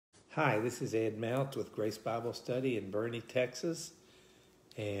Hi, this is Ed Mautz with Grace Bible Study in Boerne, Texas.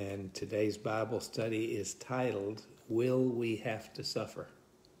 And today's Bible study is titled, Will We Have to Suffer?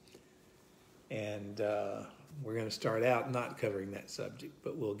 And we're going to start out not covering that subject,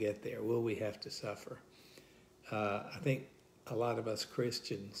 but we'll get there. Will we have to suffer? I think a lot of us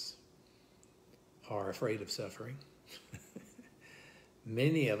Christians are afraid of suffering.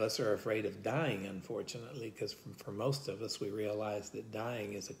 Many of us are afraid of dying, unfortunately, because for most of us, we realize that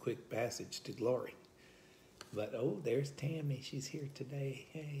dying is a quick passage to glory. But, oh, there's Tammy. She's here today.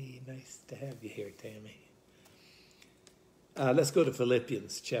 Hey, nice to have you here, Tammy. Let's go to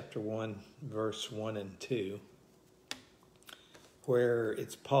Philippians chapter 1, verse 1 and 2, where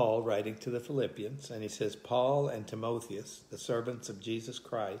it's Paul writing to the Philippians, and he says, Paul and Timotheus, the servants of Jesus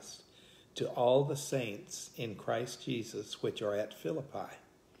Christ, to all the saints in Christ Jesus which are at Philippi,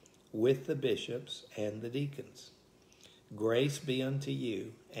 with the bishops and the deacons. Grace be unto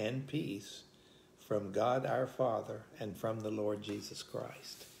you and peace from God our Father and from the Lord Jesus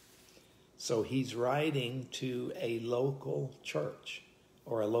Christ. So he's writing to a local church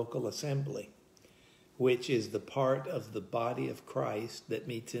or a local assembly, which is the part of the body of Christ that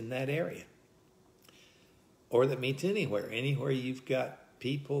meets in that area, or that meets anywhere. Anywhere you've got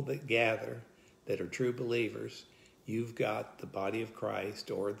people that gather that are true believers, you've got the body of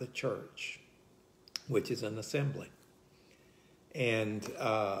Christ or the church, which is an assembly. And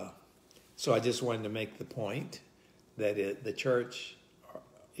so I just wanted to make the point that the church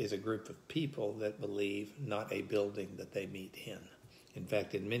is a group of people that believe, not a building that they meet in. In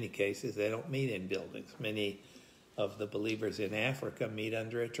fact, in many cases, they don't meet in buildings. Many of the believers in Africa meet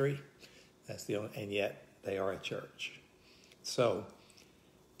under a tree. That's the only, and yet they are a church. So,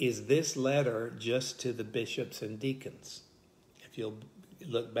 is this letter just to the bishops and deacons? If you'll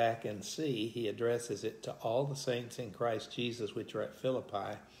look back and see, he addresses it to all the saints in Christ Jesus which are at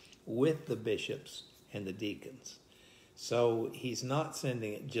Philippi with the bishops and the deacons. So he's not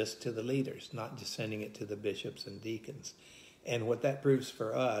sending it just to the leaders, not just sending it to the bishops and deacons. And what that proves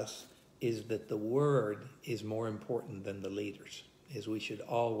for us is that the word is more important than the leaders, is we should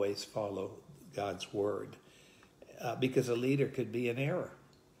always follow God's word. Because a leader could be in error.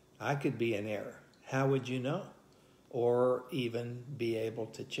 I could be in error. How would you know? Or even be able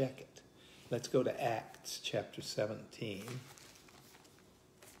to check it. Let's go to Acts chapter 17.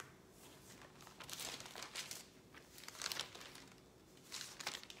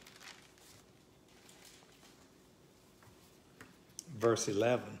 Verse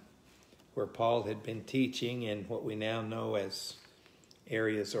 11, where Paul had been teaching in what we now know as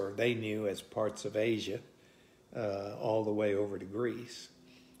areas, or they knew as parts of Asia, all the way over to Greece.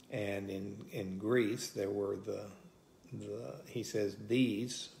 And in Greece, there were he says,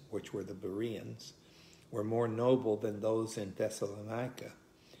 these, which were the Bereans, were more noble than those in Thessalonica,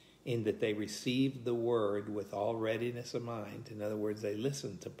 in that they received the word with all readiness of mind. In other words, they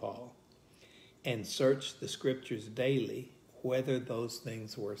listened to Paul and searched the scriptures daily, whether those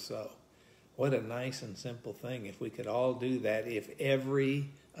things were so. What a nice and simple thing if we could all do that, if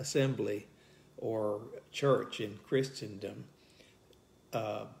every assembly or church in Christendom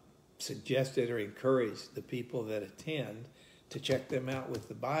suggested or encouraged the people that attend to check them out with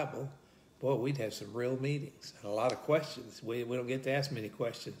the Bible. Boy, we'd have some real meetings and a lot of questions. We don't get to ask many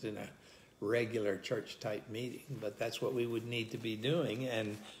questions in a regular church-type meeting, but that's what we would need to be doing,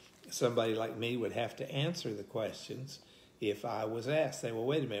 and somebody like me would have to answer the questions if I was asked. Say, well,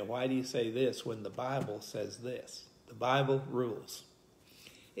 wait a minute, why do you say this when the Bible says this? The Bible rules.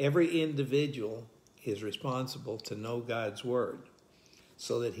 Every individual is responsible to know God's word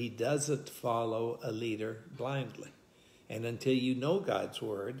so that he doesn't follow a leader blindly. And until you know God's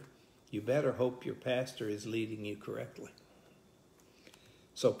word, you better hope your pastor is leading you correctly.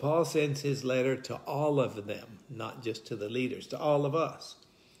 So Paul sends his letter to all of them, not just to the leaders, to all of us.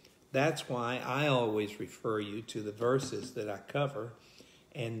 That's why I always refer you to the verses that I cover,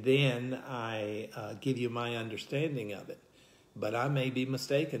 and then I give you my understanding of it. But I may be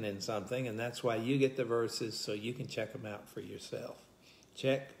mistaken in something, and that's why you get the verses so you can check them out for yourself.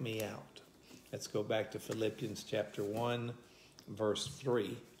 Check me out. Let's go back to Philippians chapter 1, verse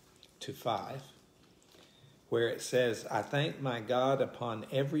 3 to 5, where it says, I thank my God upon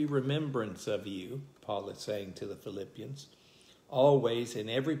every remembrance of you, Paul is saying to the Philippians, always in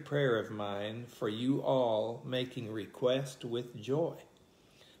every prayer of mine for you all, making request with joy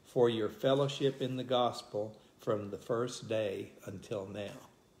for your fellowship in the gospel from the first day until now.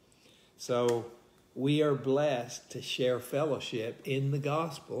 So we are blessed to share fellowship in the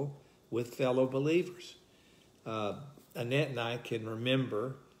gospel with fellow believers. Annette and I can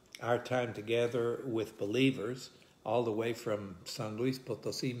remember our time together with believers all the way from San Luis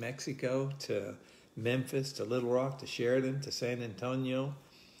Potosí, Mexico, to Memphis, to Little Rock, to Sheridan, to San Antonio,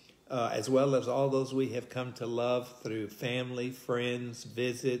 as well as all those we have come to love through family, friends,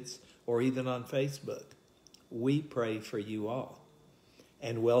 visits, or even on Facebook. We pray for you all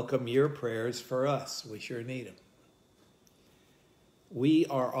and welcome your prayers for us. We sure need them. We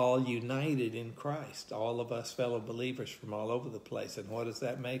are all united in Christ, all of us fellow believers from all over the place. And what does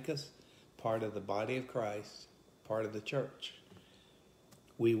that make us? Part of the body of Christ, part of the church.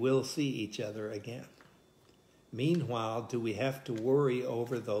 We will see each other again. Meanwhile, do we have to worry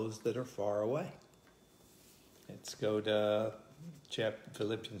over those that are far away? Let's go to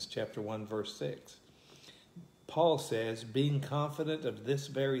Philippians chapter 1, verse 6. Paul says, being confident of this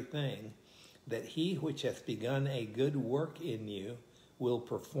very thing, that he which hath begun a good work in you will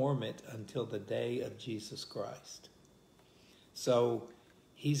perform it until the day of Jesus Christ. So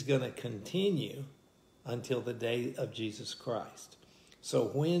he's going to continue until the day of Jesus Christ. So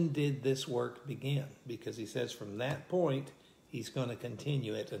when did this work begin? Because he says from that point, he's going to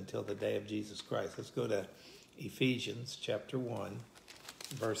continue it until the day of Jesus Christ. Let's go to Ephesians chapter 1,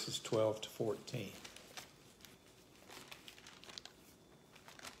 verses 12 to 14.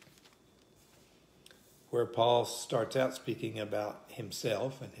 Where Paul starts out speaking about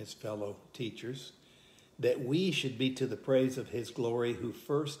himself and his fellow teachers, that we should be to the praise of his glory who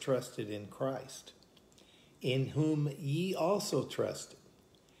first trusted in Christ, in whom ye also trusted,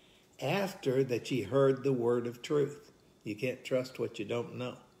 after that ye heard the word of truth. You can't trust what you don't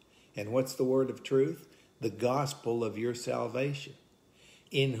know. And what's the word of truth? The gospel of your salvation,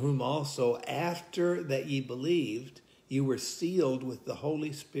 in whom also after that ye believed, you were sealed with the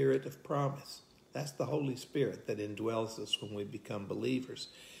Holy Spirit of promise. That's the Holy Spirit that indwells us when we become believers,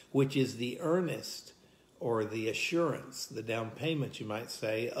 which is the earnest or the assurance, the down payment, you might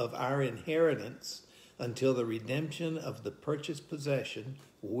say, of our inheritance until the redemption of the purchased possession.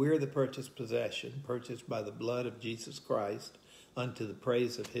 We're the purchased possession, purchased by the blood of Jesus Christ, unto the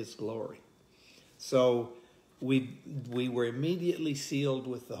praise of his glory. So we were immediately sealed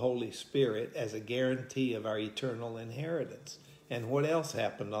with the Holy Spirit as a guarantee of our eternal inheritance. And what else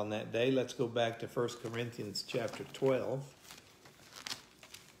happened on that day? Let's go back to 1 Corinthians chapter 12.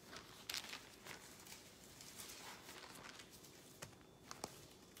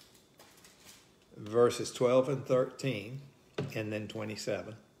 Verses 12 and 13, and then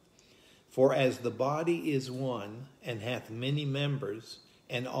 27. For as the body is one, and hath many members,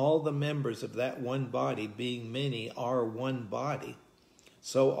 and all the members of that one body, being many, are one body,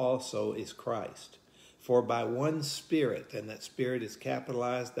 so also is Christ. For by one Spirit, and that Spirit is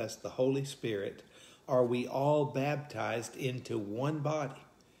capitalized, that's the Holy Spirit, are we all baptized into one body,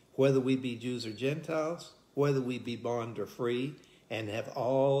 whether we be Jews or Gentiles, whether we be bond or free, and have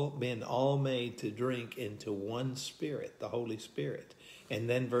all been made to drink into one Spirit, the Holy Spirit. And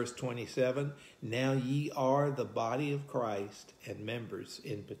then verse 27, now ye are the body of Christ and members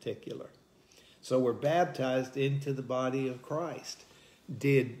in particular. So we're baptized into the body of Christ.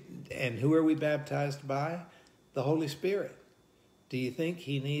 And who are we baptized by? The Holy Spirit. Do you think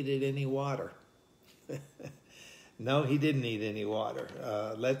he needed any water? No, he didn't need any water.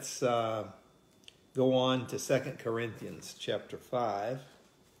 Let's go on to 2 Corinthians chapter 5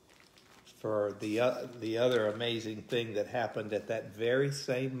 for the other amazing thing that happened at that very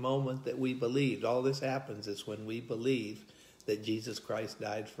same moment that we believed. All this happens is when we believe that Jesus Christ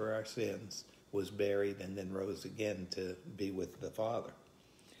died for our sins, was buried, and then rose again to be with the Father.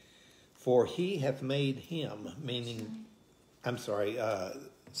 For he hath made him, meaning, 2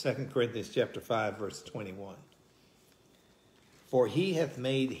 Corinthians chapter 5, verse 21. For he hath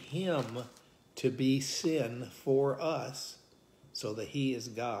made him to be sin for us, so that he is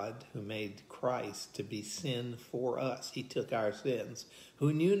God who made Christ to be sin for us. He took our sins,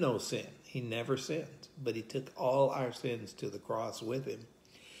 who knew no sin. He never sinned, but he took all our sins to the cross with him,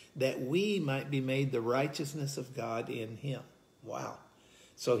 that we might be made the righteousness of God in him. Wow.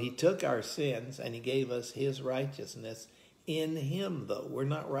 So he took our sins and he gave us his righteousness in him, though. We're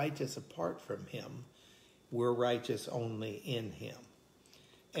not righteous apart from him. We're righteous only in him.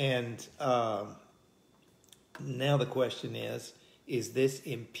 And now the question is this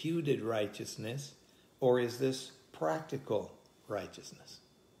imputed righteousness or is this practical righteousness?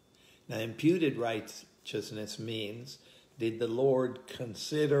 Now, imputed righteousness means, did the Lord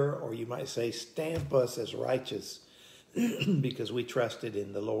consider, or you might say stamp us as righteous because we trusted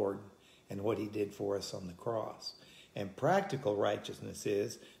in the Lord and what he did for us on the cross? And practical righteousness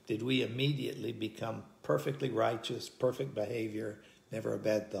is, did we immediately become perfectly righteous, perfect behavior, never a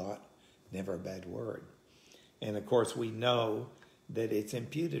bad thought, never a bad word? And of course we know that it's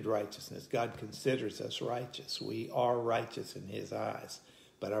imputed righteousness. God considers us righteous. We are righteous in his eyes,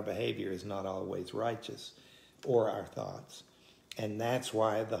 but our behavior is not always righteous, or our thoughts. And that's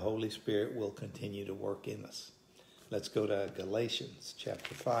why the Holy Spirit will continue to work in us. Let's go to Galatians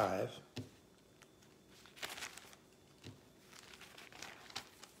chapter 5.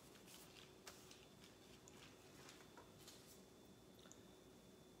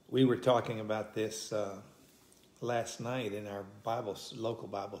 We were talking about this last night in our local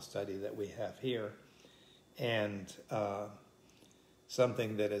Bible study that we have here. And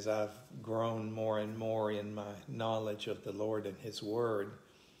something that as I've grown more and more in my knowledge of the Lord and his word,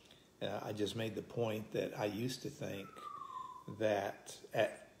 I just made the point that I used to think that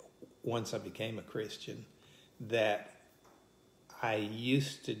once I became a Christian, that I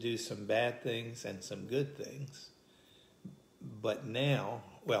used to do some bad things and some good things. But now,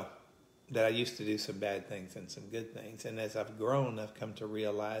 that I used to do some bad things and some good things. And as I've grown, I've come to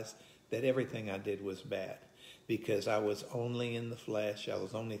realize that everything I did was bad, because I was only in the flesh. I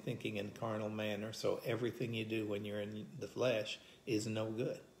was only thinking in carnal manner. So everything you do when you're in the flesh is no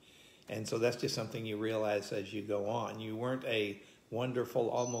good. And so that's just something you realize as you go on. You weren't a wonderful,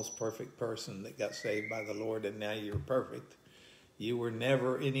 almost perfect person that got saved by the Lord and now you're perfect. You were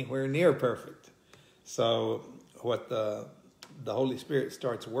never anywhere near perfect. So what the Holy Spirit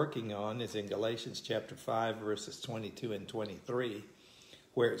starts working on is in Galatians chapter 5, verses 22 and 23,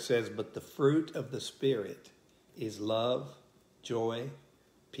 where it says, "But the fruit of the Spirit is love, joy,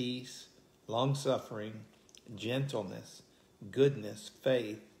 peace, long-suffering, gentleness, goodness,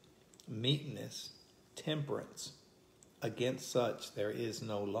 faith, meekness, temperance. Against such there is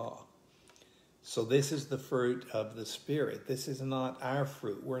no law." So this is the fruit of the Spirit. This is not our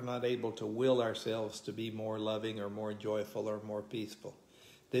fruit. We're not able to will ourselves to be more loving or more joyful or more peaceful.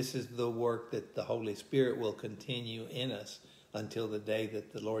 This is the work that the Holy Spirit will continue in us until the day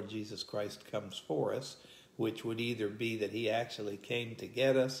that the Lord Jesus Christ comes for us, which would either be that he actually came to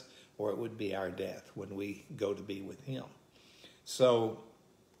get us, or it would be our death when we go to be with him. So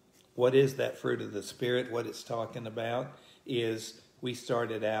what is that fruit of the Spirit? What it's talking about is we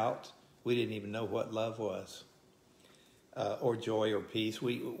started out, we didn't even know what love was, or joy or peace.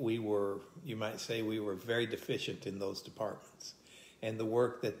 We were, you might say, we were very deficient in those departments. And the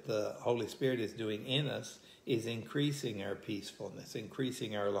work that the Holy Spirit is doing in us is increasing our peacefulness,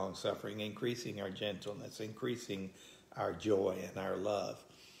 increasing our long-suffering, increasing our gentleness, increasing our joy and our love.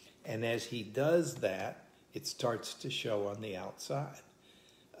 And as he does that, it starts to show on the outside.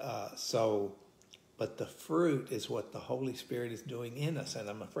 But the fruit is what the Holy Spirit is doing in us. And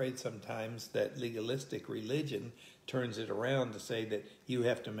I'm afraid sometimes that legalistic religion turns it around to say that you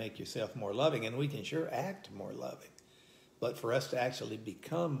have to make yourself more loving. And we can sure act more loving. But for us to actually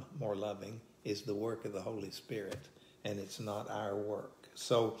become more loving is the work of the Holy Spirit. And it's not our work.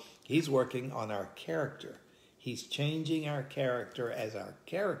 So he's working on our character. He's changing our character. As our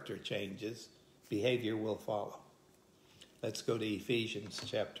character changes, behavior will follow. Let's go to Ephesians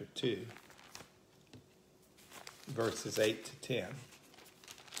chapter 2, verses 8 to 10,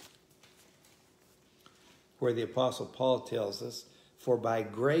 where the Apostle Paul tells us, "For by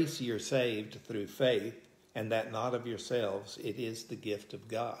grace you're saved through faith, and that not of yourselves, it is the gift of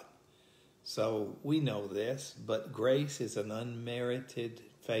God." So we know this, but grace is an unmerited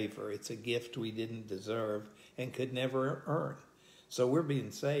favor. It's a gift we didn't deserve and could never earn. So we're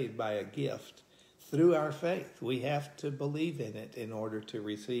being saved by a gift through our faith. We have to believe in it in order to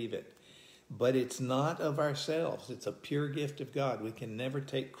receive it. But it's not of ourselves. It's a pure gift of God. We can never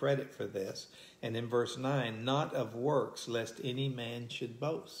take credit for this. And in verse 9, "Not of works, lest any man should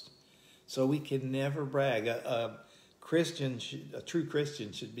boast." So we can never brag. A true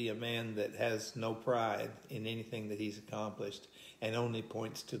Christian should be a man that has no pride in anything that he's accomplished and only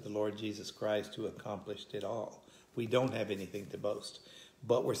points to the Lord Jesus Christ who accomplished it all. We don't have anything to boast.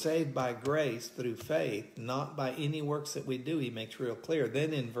 But we're saved by grace through faith, not by any works that we do. He makes real clear.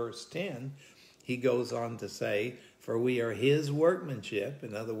 Then in verse 10, he goes on to say, "For we are his workmanship,"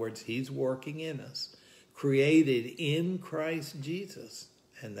 in other words, he's working in us, "created in Christ Jesus."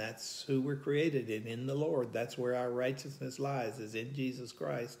 And that's who we're created in the Lord. That's where our righteousness lies, is in Jesus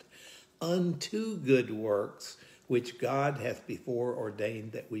Christ, "unto good works, which God hath before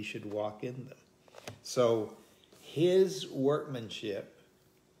ordained that we should walk in them." So his workmanship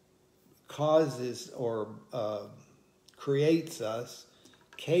causes or creates us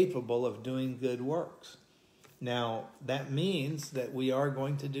capable of doing good works. Now, that means that we are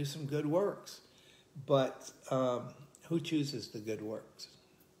going to do some good works. But who chooses the good works?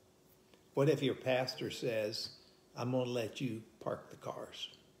 What if your pastor says, "I'm going to let you park the cars,"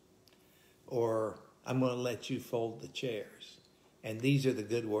 or "I'm going to let you fold the chairs"? and these are the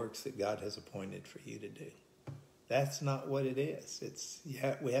good works that God has appointed for you to do. That's not what it is.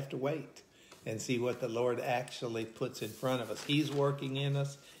 We have to wait and see what the Lord actually puts in front of us. He's working in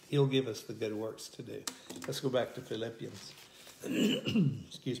us. He'll give us the good works to do. Let's go back to Philippians.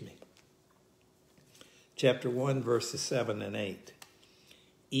 Excuse me. Chapter 1, verses 7 and 8.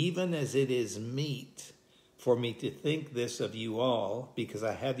 Even as it is meet for me to think this of you all, because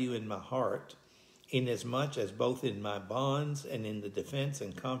I have you in my heart, inasmuch as both in my bonds and in the defense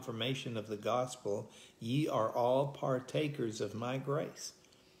and confirmation of the gospel, ye are all partakers of my grace.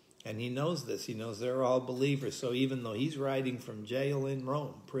 And he knows this. He knows they're all believers. So even though he's writing from jail in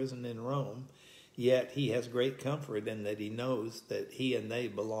Rome, prison in Rome, yet he has great comfort in that he knows that he and they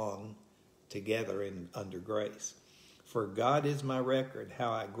belong together under grace. For God is my record,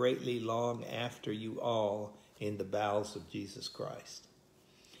 how I greatly long after you all in the bowels of Jesus Christ.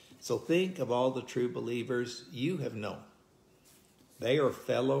 So think of all the true believers you have known. They are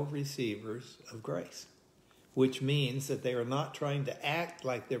fellow receivers of grace, which means that they are not trying to act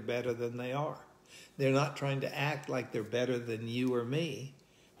like they're better than they are. They're not trying to act like they're better than you or me,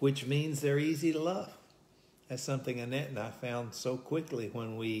 which means they're easy to love. That's something Annette and I found so quickly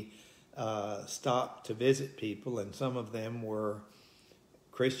when we stopped to visit people, and some of them were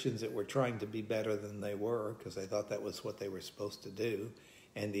Christians that were trying to be better than they were because they thought that was what they were supposed to do,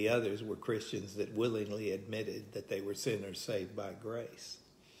 and the others were Christians that willingly admitted that they were sinners saved by grace.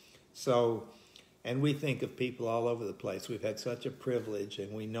 So, and we think of people all over the place. We've had such a privilege,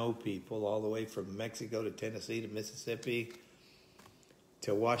 and we know people all the way from Mexico to Tennessee to Mississippi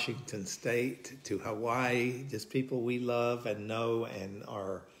to Washington State to Hawaii, just people we love and know and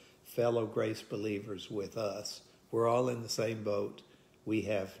are fellow grace believers with us. We're all in the same boat. We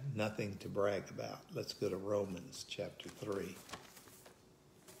have nothing to brag about. Let's go to Romans chapter 3.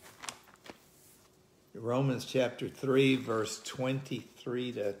 Romans chapter 3, verse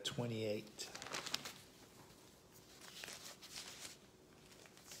 23 to 28.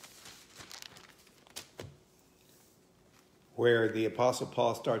 Where the Apostle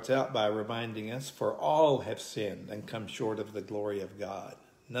Paul starts out by reminding us, for all have sinned and come short of the glory of God.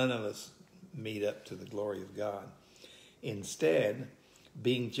 None of us meet up to the glory of God. Instead,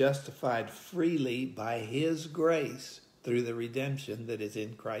 being justified freely by his grace through the redemption that is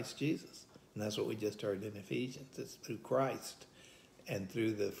in Christ Jesus. And that's what we just heard in Ephesians. It's through Christ and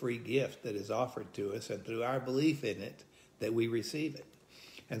through the free gift that is offered to us and through our belief in it that we receive it.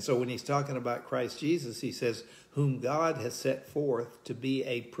 And so when he's talking about Christ Jesus, he says, whom God has set forth to be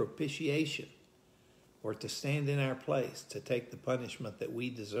a propitiation, or to stand in our place, to take the punishment that we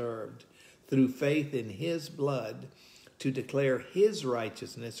deserved, through faith in his blood, to declare his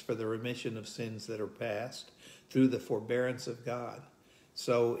righteousness for the remission of sins that are past, through the forbearance of God.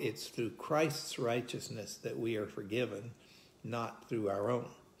 So it's through Christ's righteousness that we are forgiven, not through our own.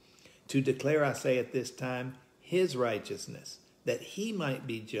 To declare, I say at this time, his righteousness, that he might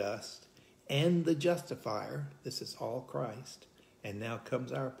be just and the justifier. This is all Christ. And now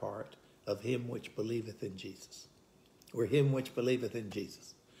comes our part of him which believeth in Jesus. Or him which believeth in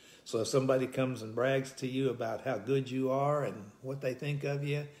Jesus. So if somebody comes and brags to you about how good you are and what they think of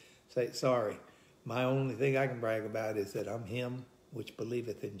you, say, sorry, my only thing I can brag about is that I'm him which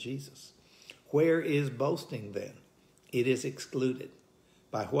believeth in Jesus. Where is boasting then? It is excluded.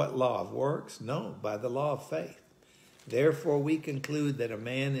 By what law of works? No, by the law of faith. Therefore we conclude that a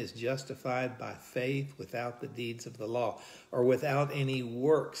man is justified by faith without the deeds of the law, or without any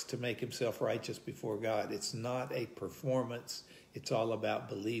works to make himself righteous before God. It's not a performance. It's all about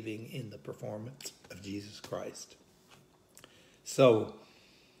believing in the performance of Jesus Christ. So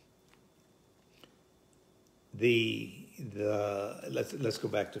let's go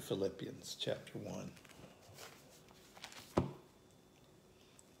back to Philippians chapter 1.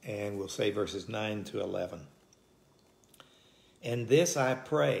 And we'll say verses 9 to 11. And this I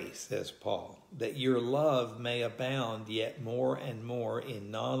pray, says Paul, that your love may abound yet more and more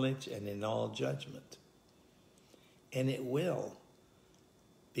in knowledge and in all judgment. And it will,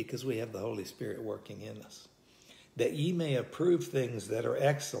 because we have the Holy Spirit working in us. That ye may approve things that are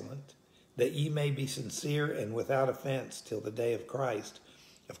excellent, that ye may be sincere and without offense till the day of Christ.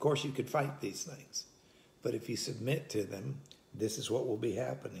 Of course, you could fight these things, but if you submit to them, this is what will be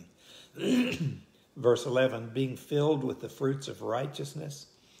happening. Verse 11, being filled with the fruits of righteousness,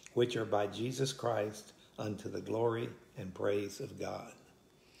 which are by Jesus Christ, unto the glory and praise of God.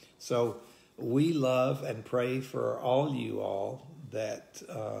 So we love and pray for all you all that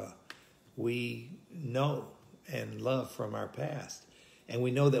we know and love from our past. And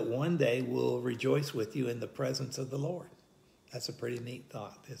we know that one day we'll rejoice with you in the presence of the Lord. That's a pretty neat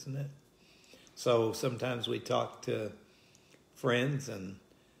thought, isn't it? So sometimes we talk to friends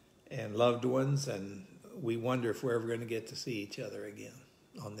and loved ones, and we wonder if we're ever going to get to see each other again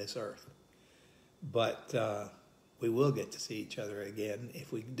on this earth. But we will get to see each other again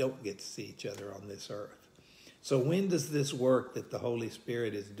if we don't get to see each other on this earth. So when does this work that the Holy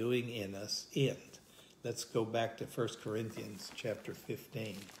Spirit is doing in us end? Let's go back to 1 Corinthians chapter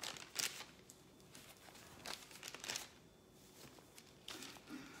 15.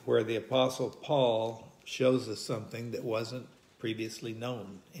 Where the Apostle Paul shows us something that wasn't previously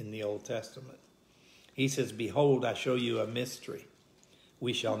known in the Old Testament. He says, "Behold, I show you a mystery.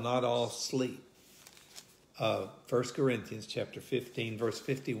 We shall not all sleep." 1 Corinthians chapter 15, verse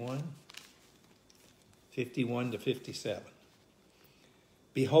 51 to 57.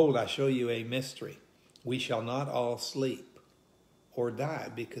 "Behold, I show you a mystery. We shall not all sleep or die,"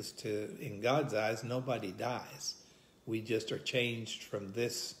 because in God's eyes, nobody dies. We just are changed from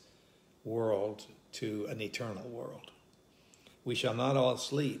this world to an eternal world. "We shall not all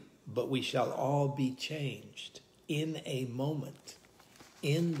sleep, but we shall all be changed in a moment,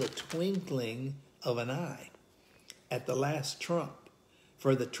 in the twinkling of an eye, at the last trump.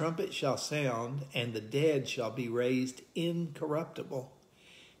 For the trumpet shall sound, and the dead shall be raised incorruptible,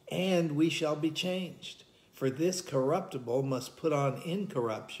 and we shall be changed. For this corruptible must put on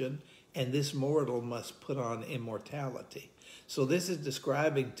incorruption, and this mortal must put on immortality." So this is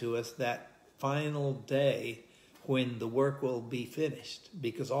describing to us that final day when the work will be finished,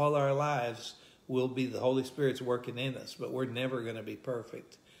 because all our lives will be the Holy Spirit's working in us, but we're never going to be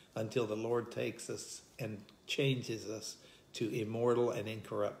perfect until the Lord takes us and changes us to immortal and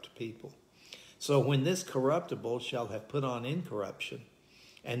incorrupt people. "So when this corruptible shall have put on incorruption,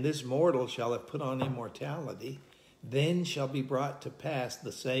 and this mortal shall have put on immortality, then shall be brought to pass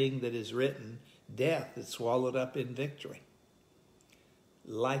the saying that is written, death is swallowed up in victory."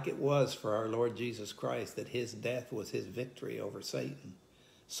 Like it was for our Lord Jesus Christ, that his death was his victory over Satan,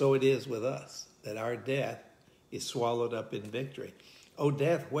 so it is with us, that our death is swallowed up in victory. "O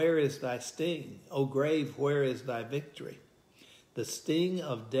death, where is thy sting? O grave, where is thy victory? The sting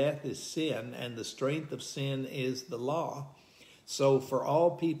of death is sin, and the strength of sin is the law." So for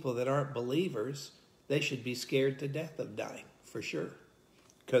all people that aren't believers, they should be scared to death of dying, for sure.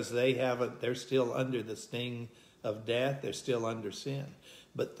 Because they're still under the sting of death, they're still under sin.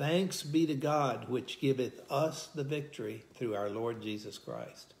 But thanks be to God, which giveth us the victory through our Lord Jesus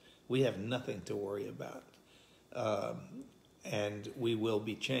Christ. We have nothing to worry about. And we will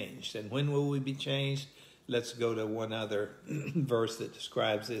be changed. And when will we be changed? Let's go to one other verse that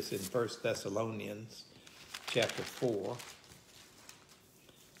describes this in 1 Thessalonians chapter 4,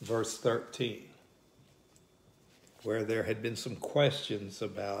 verse 13, where there had been some questions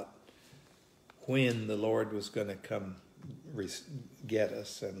about when the Lord was going to come get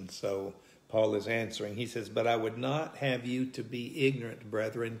us. And so Paul is answering. He says, "But I would not have you to be ignorant,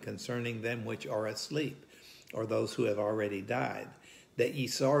 brethren, concerning them which are asleep, or those who have already died, that ye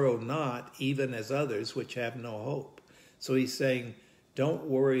sorrow not, even as others which have no hope." So he's saying, don't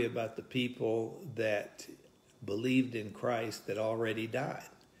worry about the people that believed in Christ that already died.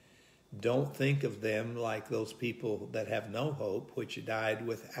 Don't think of them like those people that have no hope, which died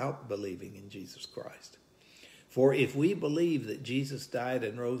without believing in Jesus Christ. "For if we believe that Jesus died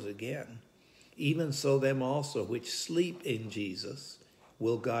and rose again, even so them also which sleep in Jesus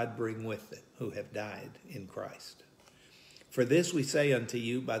will God bring with them, who have died in Christ. For this we say unto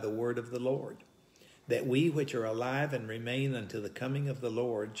you by the word of the Lord, that we which are alive and remain unto the coming of the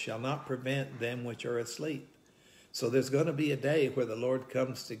Lord shall not prevent them which are asleep." So there's going to be a day where the Lord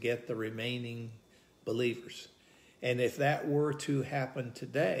comes to get the remaining believers. And if that were to happen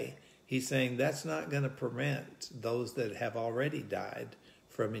today, he's saying that's not going to prevent those that have already died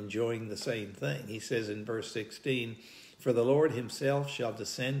from enjoying the same thing. He says in verse 16, "For the Lord himself shall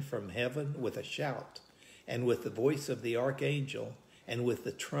descend from heaven with a shout, and with the voice of the archangel, and with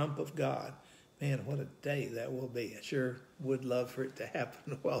the trump of God." Man, what a day that will be. I sure would love for it to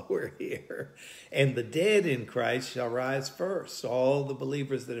happen while we're here. "And the dead in Christ shall rise first." So all the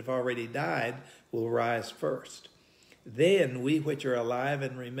believers that have already died will rise first. "Then we which are alive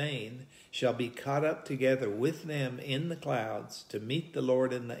and remain shall be caught up together with them in the clouds to meet the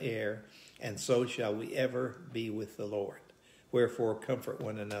Lord in the air, and so shall we ever be with the Lord. Wherefore comfort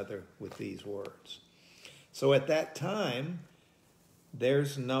one another with these words." So at that time,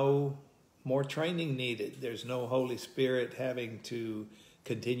 there's no more training needed. There's no Holy Spirit having to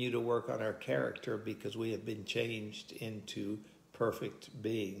continue to work on our character, because we have been changed into perfect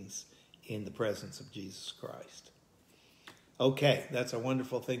beings in the presence of Jesus Christ. Okay, that's a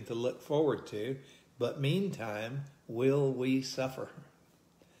wonderful thing to look forward to. But meantime, will we suffer?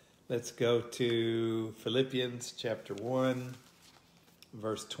 Let's go to Philippians chapter 1,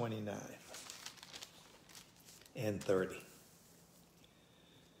 verse 29 and 30.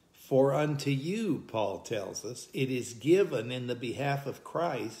 For unto you, Paul tells us, it is given in the behalf of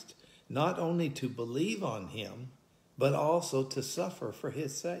Christ not only to believe on him, but also to suffer for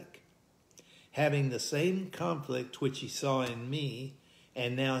his sake, having the same conflict which he saw in me,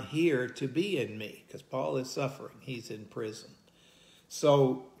 and now here to be in me, because Paul is suffering. He's in prison.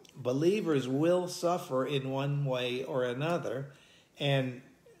 So believers will suffer in one way or another, and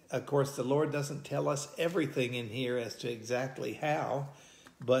of course the Lord doesn't tell us everything in here as to exactly how,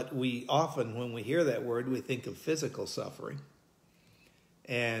 but we often, when we hear that word, we think of physical suffering,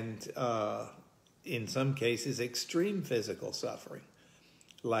 and in some cases extreme physical suffering,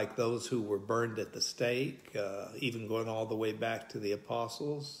 like those who were burned at the stake, even going all the way back to the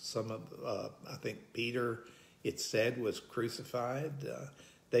apostles. Some of, I think Peter, it said, was crucified.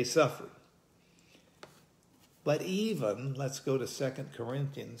 They suffered. But even, let's go to 2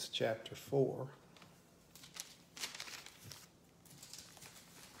 Corinthians chapter 4.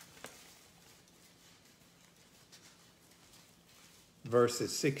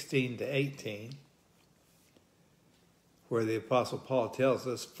 Verses 16 to 18. Where the Apostle Paul tells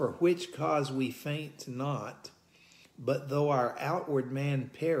us, for which cause we faint not, but though our outward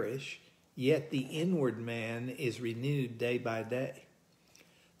man perish, yet the inward man is renewed day by day.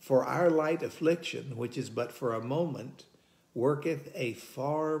 For our light affliction, which is but for a moment, worketh a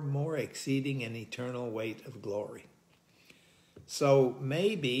far more exceeding and eternal weight of glory. So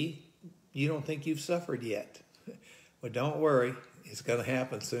maybe you don't think you've suffered yet. Well, don't worry. It's going to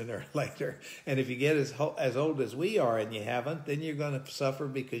happen sooner or later. And if you get as old as we are and you haven't, then you're going to suffer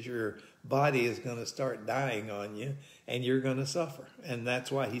because your body is going to start dying on you and you're going to suffer. And that's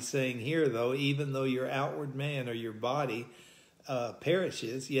why he's saying here, though, even though your outward man or your body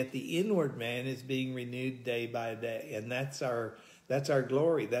perishes, yet the inward man is being renewed day by day. And that's our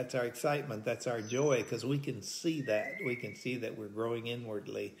glory. That's our excitement. That's our joy, because we can see that. We can see that we're growing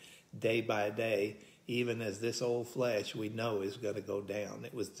inwardly day by day. Even as this old flesh we know is going to go down.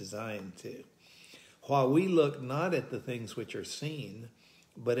 It was designed to. While we look not at the things which are seen,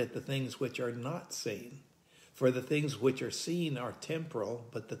 but at the things which are not seen. For the things which are seen are temporal,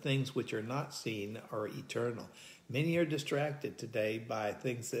 but the things which are not seen are eternal. Many are distracted today by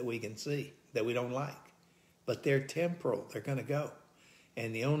things that we can see, that we don't like. But they're temporal. They're going to go.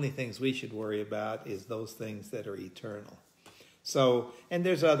 And the only things we should worry about is those things that are eternal. So, and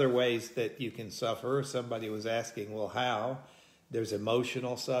there's other ways that you can suffer. Somebody was asking, well, how? There's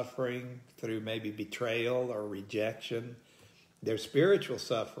emotional suffering through maybe betrayal or rejection. There's spiritual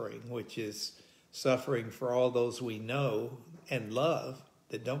suffering, which is suffering for all those we know and love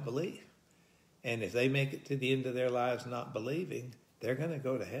that don't believe. And if they make it to the end of their lives not believing, they're going to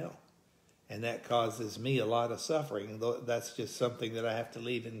go to hell. And that causes me a lot of suffering. That's just something that I have to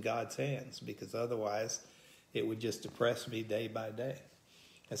leave in God's hands, because otherwise it would just depress me day by day.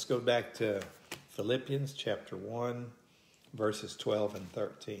 Let's go back to Philippians chapter 1, verses 12 and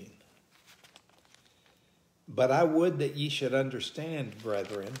 13. But I would that ye should understand,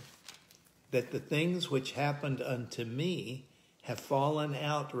 brethren, that the things which happened unto me have fallen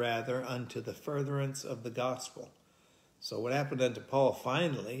out rather unto the furtherance of the gospel. So what happened unto Paul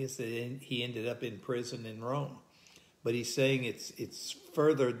finally is that he ended up in prison in Rome. But he's saying it's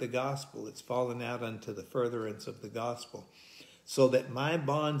furthered the gospel. It's fallen out unto the furtherance of the gospel. So that my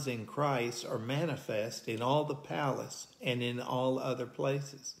bonds in Christ are manifest in all the palace and in all other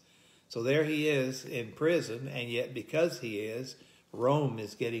places. So there he is in prison, and yet because he is, Rome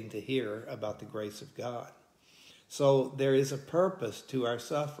is getting to hear about the grace of God. So there is a purpose to our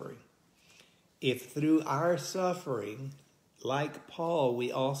suffering. If through our suffering, like Paul,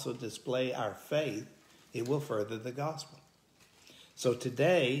 we also display our faith, it will further the gospel. So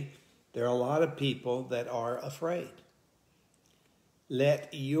today, there are a lot of people that are afraid.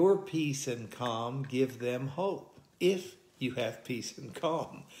 Let your peace and calm give them hope, if you have peace and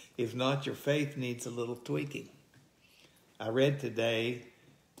calm. If not, your faith needs a little tweaking. I read today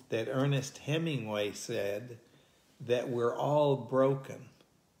that Ernest Hemingway said that we're all broken,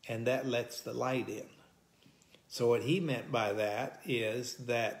 and that lets the light in. So what he meant by that is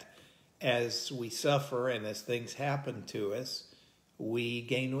that as we suffer and as things happen to us, we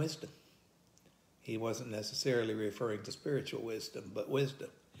gain wisdom. He wasn't necessarily referring to spiritual wisdom, but wisdom.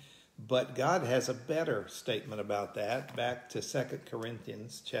 But God has a better statement about that. Back to 2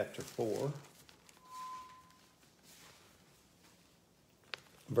 Corinthians chapter 4,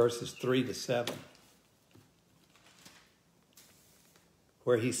 verses 3 to 7.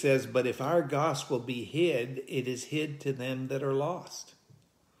 Where he says, but if our gospel be hid, it is hid to them that are lost,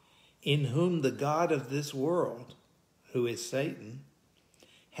 in whom the God of this world, who is Satan,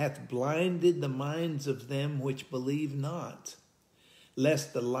 hath blinded the minds of them which believe not,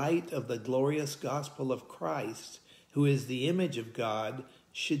 lest the light of the glorious gospel of Christ, who is the image of God,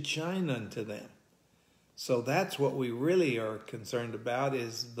 should shine unto them. So that's what we really are concerned about,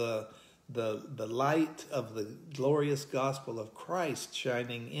 is the light of the glorious gospel of Christ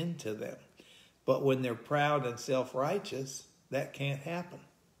shining into them. But when they're proud and self-righteous, that can't happen.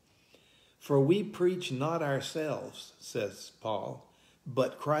 For we preach not ourselves, says Paul,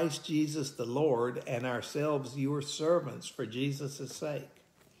 but Christ Jesus the Lord, and ourselves your servants for Jesus' sake.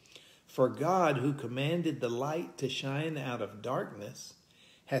 For God, who commanded the light to shine out of darkness,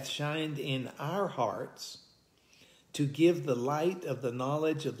 hath shined in our hearts to give the light of the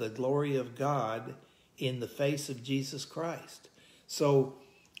knowledge of the glory of God in the face of Jesus Christ. So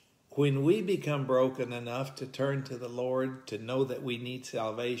when we become broken enough to turn to the Lord, to know that we need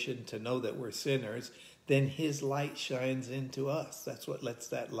salvation, to know that we're sinners, then his light shines into us. That's what lets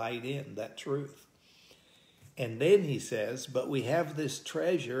that light in, that truth. And then he says, but we have this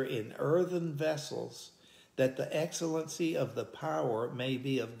treasure in earthen vessels, that the excellency of the power may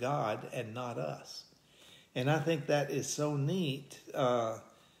be of God and not us. And I think that is so neat.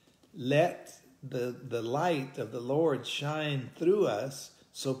 Let the light of the Lord shine through us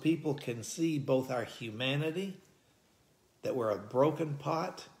so people can see both our humanity, that we're a broken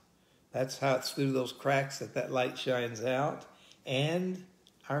pot. That's how it's through those cracks that light shines out, and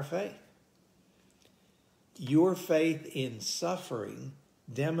our faith. Your faith in suffering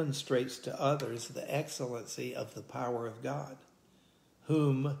demonstrates to others the excellency of the power of God,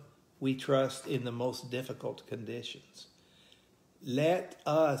 whom we trust in the most difficult conditions. Let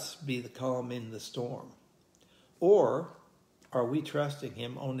us be the calm in the storm. Or are we trusting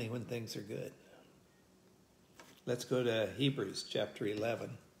him only when things are good? Let's go to Hebrews chapter 11,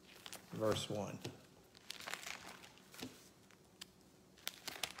 verse 1.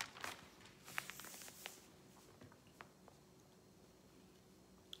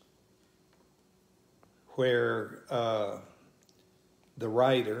 Where the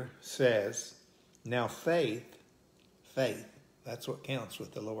writer says, now faith, that's what counts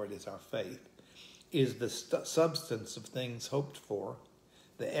with the Lord, is our faith, is the substance of things hoped for,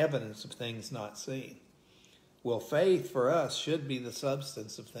 the evidence of things not seen. Well, faith for us should be the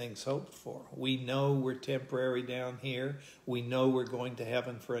substance of things hoped for. We know we're temporary down here. We know we're going to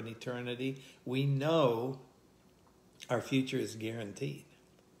heaven for an eternity. We know our future is guaranteed.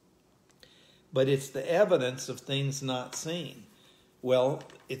 But it's the evidence of things not seen. Well,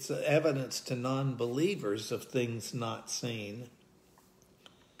 it's the evidence to non-believers of things not seen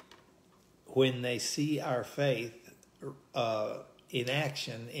when they see our faith in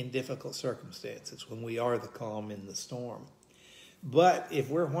action in difficult circumstances, when we are the calm in the storm. But if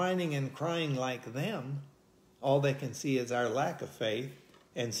we're whining and crying like them, all they can see is our lack of faith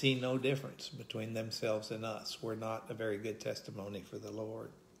and see no difference between themselves and us. We're not a very good testimony for the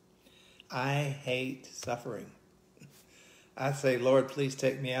Lord. I hate suffering. I say, Lord, please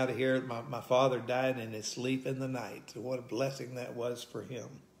take me out of here. My father died in his sleep in the night. What a blessing that was for him.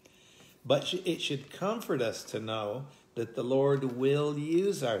 But it should comfort us to know that the Lord will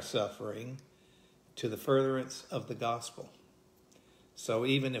use our suffering to the furtherance of the gospel. So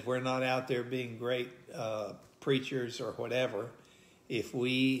even if we're not out there being great preachers or whatever, if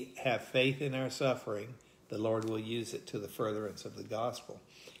we have faith in our suffering, the Lord will use it to the furtherance of the gospel.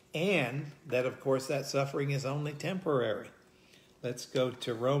 And that, of course, that suffering is only temporary. Let's go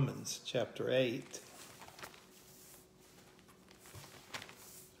to Romans chapter 8.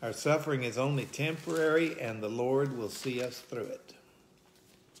 Our suffering is only temporary, and the Lord will see us through it.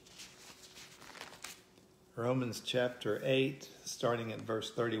 Romans chapter 8, starting at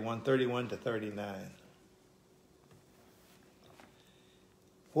verse 31 to 39.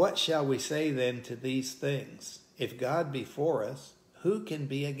 What shall we say then to these things? If God be for us, who can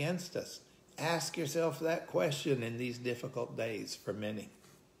be against us? Ask yourself that question in these difficult days for many.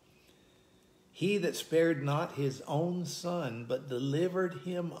 He that spared not his own son, but delivered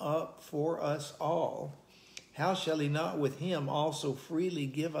him up for us all, how shall he not with him also freely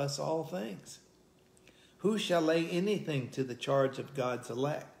give us all things? Who shall lay anything to the charge of God's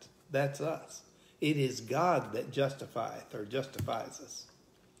elect? That's us. It is God that justifieth or justifies us.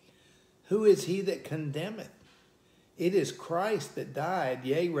 Who is he that condemneth? It is Christ that died,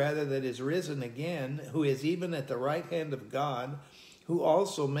 yea, rather that is risen again, who is even at the right hand of God, who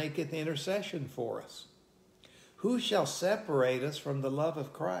also maketh intercession for us. Who shall separate us from the love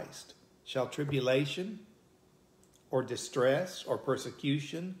of Christ? Shall tribulation, or distress, or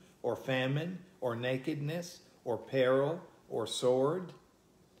persecution, or famine, or nakedness, or peril, or sword?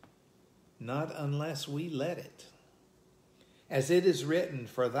 Not unless we let it. As it is written,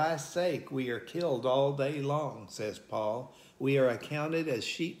 for thy sake we are killed all day long, says Paul. We are accounted as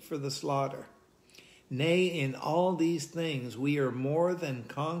sheep for the slaughter. Nay, in all these things we are more than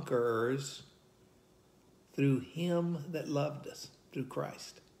conquerors through him that loved us, through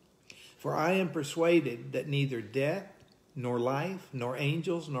Christ. For I am persuaded that neither death, nor life, nor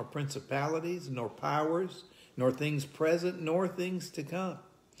angels, nor principalities, nor powers, nor things present, nor things to come,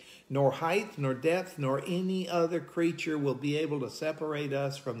 nor height, nor depth, nor any other creature will be able to separate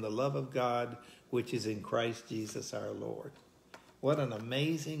us from the love of God, which is in Christ Jesus our Lord. What an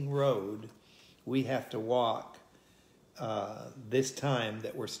amazing road we have to walk this time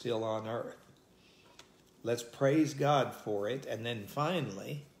that we're still on earth. Let's praise God for it. And then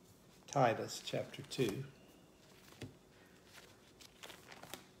finally, Titus chapter 2.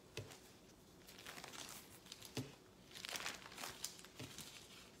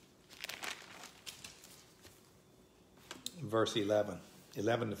 Verse 11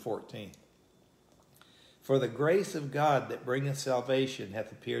 to 14. For the grace of God that bringeth salvation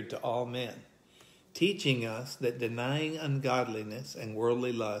hath appeared to all men, teaching us that denying ungodliness and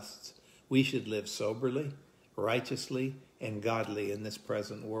worldly lusts, we should live soberly, righteously, and godly in this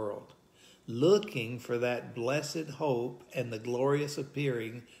present world, looking for that blessed hope and the glorious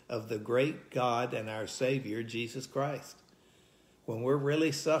appearing of the great God and our Savior, Jesus Christ. When we're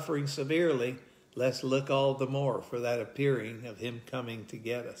really suffering severely, let's look all the more for that appearing of him coming to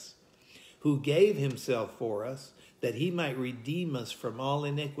get us, who gave himself for us, that he might redeem us from all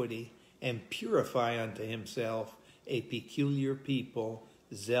iniquity and purify unto himself a peculiar people,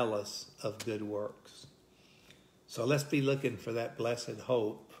 zealous of good works. So let's be looking for that blessed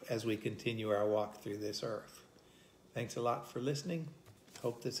hope as we continue our walk through this earth. Thanks a lot for listening.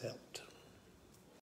 Hope this helped.